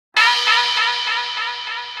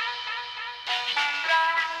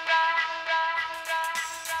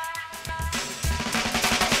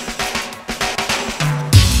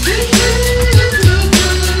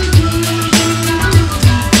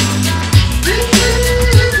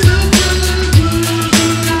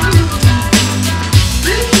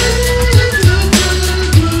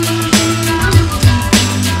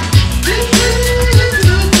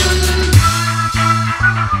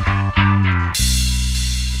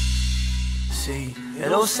See,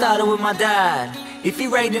 it all started with my dad. If he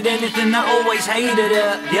rated anything, I always hated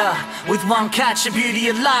it. Yeah, with one catch, the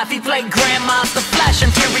beauty of life. He played Grandmaster Flash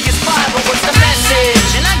and Furious 5. But what's the message?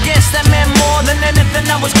 And I guess that meant more than anything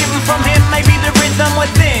I was given from him. Maybe the rhythm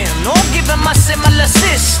within, or giving my similar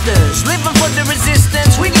sisters. Living for the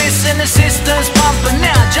resistance, we listen to sisters pumping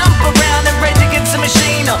now. Jump around and rage against the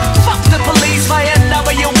machine. Fuck the police, by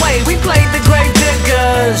NWA. We played the Grave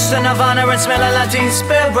Diggers, Son of Honor and Smell a Latin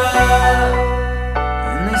Spirit.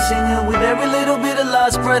 And they sing it with every little bit of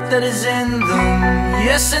last breath that is in them.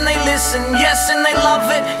 Yes, and they listen, yes, and they love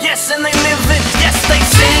it. Yes, and they live it, yes, they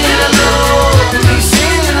sing it alone. They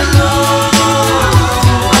sing it alone.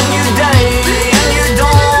 A new day, a new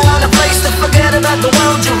dawn, a place to forget about the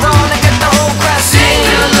world you're on and get the whole crowd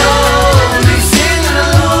singing alone. They sing it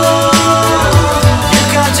alone. You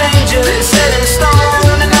can't change it, it's set in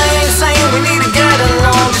stone. And I ain't saying we need to get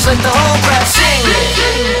along, just let the whole crowd sing it.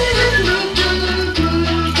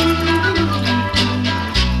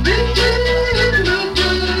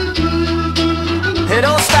 It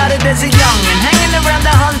all started as a youngin', hanging around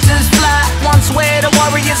the hunter's flat. Once where the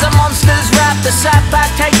warriors and monsters rap. The sat back,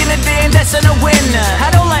 taking a day and that's a winner.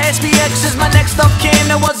 Had all the SPX as my next of kin.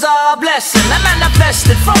 It was a blessing, I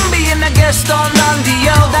manifested from being a guest on Lundy.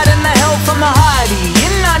 That in the help from the Heidi.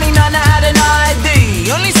 In 99 I had an ID.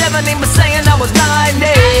 Only 17 but saying I was 19.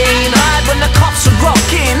 Hide when the cops were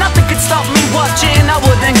rocking. Nothing could stop me watching, I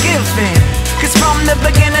wouldn't give in. Cause from the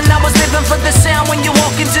beginning I was living for the sound. When you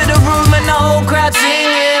walk into the